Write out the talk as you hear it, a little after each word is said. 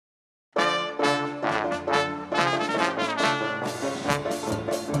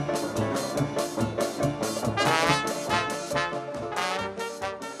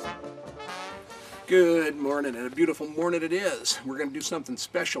Good morning, and a beautiful morning it is. We're going to do something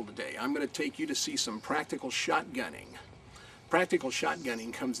special today. I'm going to take you to see some practical shotgunning. Practical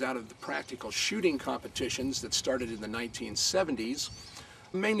shotgunning comes out of the practical shooting competitions that started in the 1970s,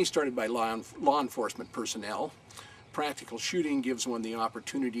 mainly started by law enforcement personnel. Practical shooting gives one the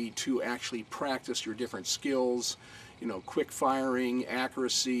opportunity to actually practice your different skills, quick firing,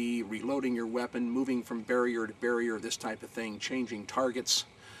 accuracy, reloading your weapon, moving from barrier to barrier, this type of thing, changing targets.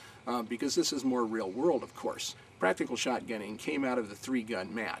 Because this is more real world, of course. Practical shotgunning came out of the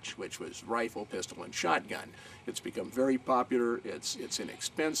three-gun match, which was rifle, pistol, and shotgun. It's become very popular, it's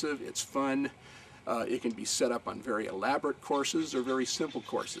inexpensive, it's fun. It can be set up on very elaborate courses or very simple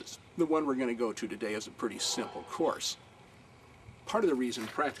courses. The one we're going to go to today is a pretty simple course. Part of the reason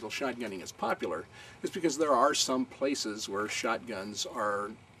practical shotgunning is popular is because there are some places where shotguns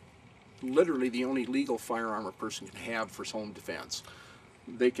are literally the only legal firearm a person can have for home defense.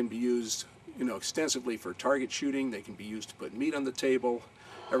 They can be used, extensively for target shooting. They can be used to put meat on the table,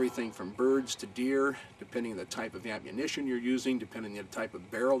 everything from birds to deer, depending on the type of ammunition you're using, depending on the type of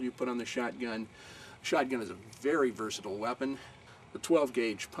barrel you put on the shotgun. Shotgun is a very versatile weapon. The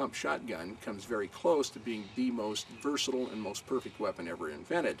 12-gauge pump shotgun comes very close to being the most versatile and most perfect weapon ever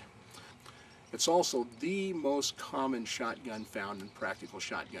invented. It's also the most common shotgun found in practical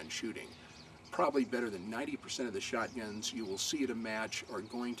shotgun shooting. Probably better than 90% of the shotguns you will see at a match are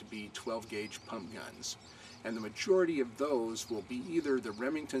going to be 12-gauge pump guns. And the majority of those will be either the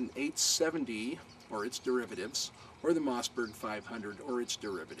Remington 870 or its derivatives, or the Mossberg 500 or its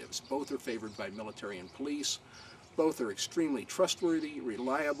derivatives. Both are favored by military and police. Both are extremely trustworthy,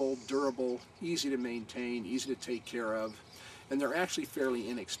 reliable, durable, easy to maintain, easy to take care of, and they're actually fairly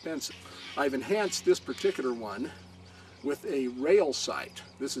inexpensive. I've enhanced this particular one with a rail sight.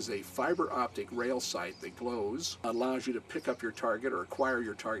 This is a fiber optic rail sight that glows, allows you to pick up your target or acquire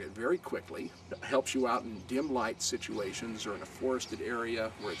your target very quickly. It helps you out in dim light situations or in a forested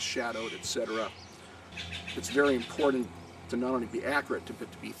area where it's shadowed, etc. It's very important to not only be accurate,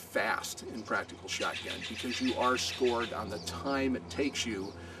 but to be fast in practical shotgun, because you are scored on the time it takes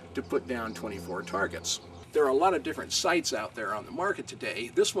you to put down 24 targets. There are a lot of different sights out there on the market today.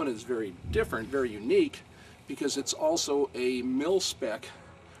 This one is very different, very unique, because it's also a mil-spec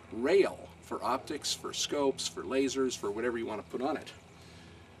rail for optics, for scopes, for lasers, for whatever you want to put on it.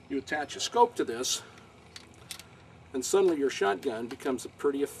 You attach a scope to this, and suddenly your shotgun becomes a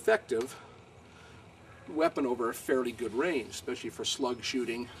pretty effective weapon over a fairly good range, especially for slug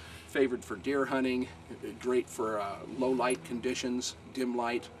shooting, favored for deer hunting, great for low light conditions, dim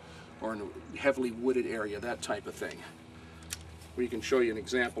light, or in a heavily wooded area, that type of thing. We can show you an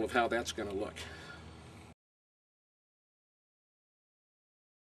example of how that's going to look.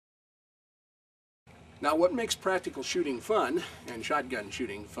 Now, what makes practical shooting fun, and shotgun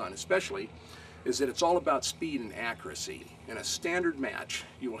shooting fun especially, is that it's all about speed and accuracy. In a standard match,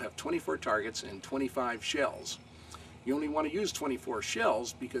 you will have 24 targets and 25 shells. You only want to use 24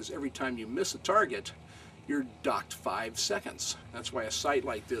 shells because every time you miss a target, you're docked 5 seconds. That's why a sight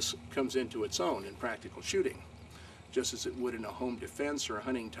like this comes into its own in practical shooting, just as it would in a home defense or a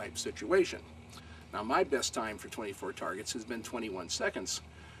hunting type situation. Now, my best time for 24 targets has been 21 seconds,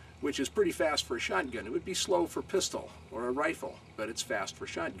 which is pretty fast for a shotgun. It would be slow for pistol or a rifle, but it's fast for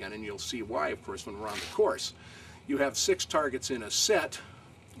shotgun, and you'll see why, of course, when we're on the course. You have 6 targets in a set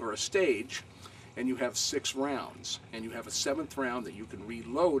or a stage, and you have 6 rounds, and you have a 7th round that you can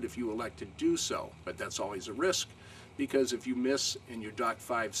reload if you elect to do so, but that's always a risk, because if you miss and you're docked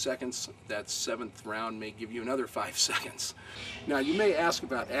 5 seconds, that 7th round may give you another 5 seconds. Now, you may ask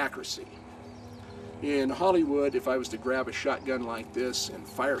about accuracy. In Hollywood, if I was to grab a shotgun like this and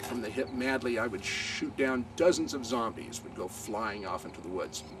fire it from the hip madly, I would shoot down dozens of zombies, would go flying off into the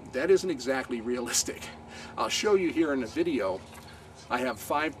woods. That isn't exactly realistic. I'll show you here in a video. I have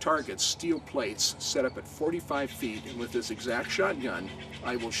 5 targets, steel plates, set up at 45 feet, and with this exact shotgun,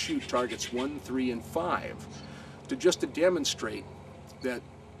 I will shoot targets 1, 3, and 5, just to demonstrate that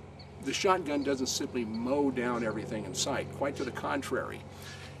the shotgun doesn't simply mow down everything in sight. Quite to the contrary.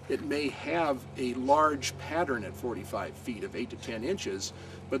 It may have a large pattern at 45 feet of 8 to 10 inches,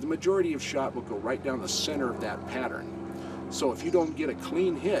 but the majority of shot will go right down the center of that pattern. So if you don't get a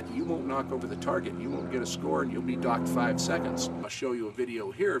clean hit, you won't knock over the target, you won't get a score, and you'll be docked 5 seconds. I'll show you a video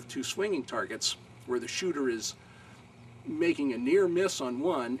here of 2 swinging targets where the shooter is making a near miss on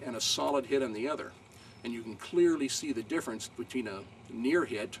one and a solid hit on the other. And you can clearly see the difference between a near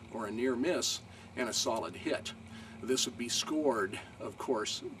hit or a near miss and a solid hit. This would be scored, of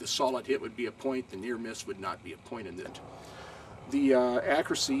course. The solid hit would be a point, the near miss would not be a point in it. The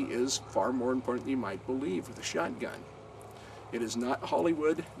accuracy is far more important than you might believe with a shotgun. It is not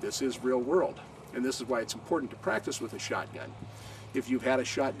Hollywood, this is real world. And this is why it's important to practice with a shotgun. If you've had a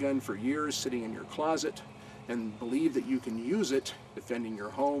shotgun for years sitting in your closet and believe that you can use it defending your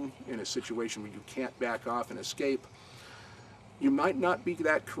home in a situation where you can't back off and escape, you might not be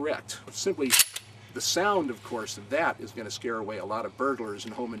that correct. Simply the sound, of course, of that is going to scare away a lot of burglars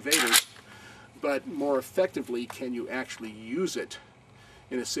and home invaders, but more effectively, can you actually use it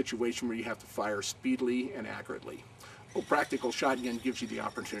in a situation where you have to fire speedily and accurately? Well, Practical Shotgun gives you the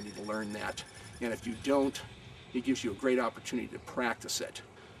opportunity to learn that, and if you don't, it gives you a great opportunity to practice it.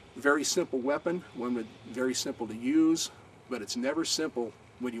 Very simple weapon, very simple to use, but it's never simple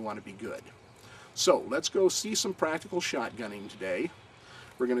when you want to be good. So let's go see some practical shotgunning today.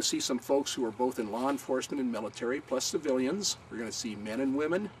 We're going to see some folks who are both in law enforcement and military, plus civilians. We're going to see men and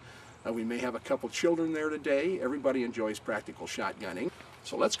women. We may have a couple children there today. Everybody enjoys practical shotgunning.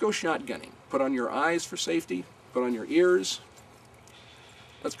 So let's go shotgunning. Put on your eyes for safety, put on your ears.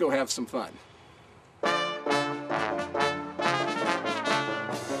 Let's go have some fun.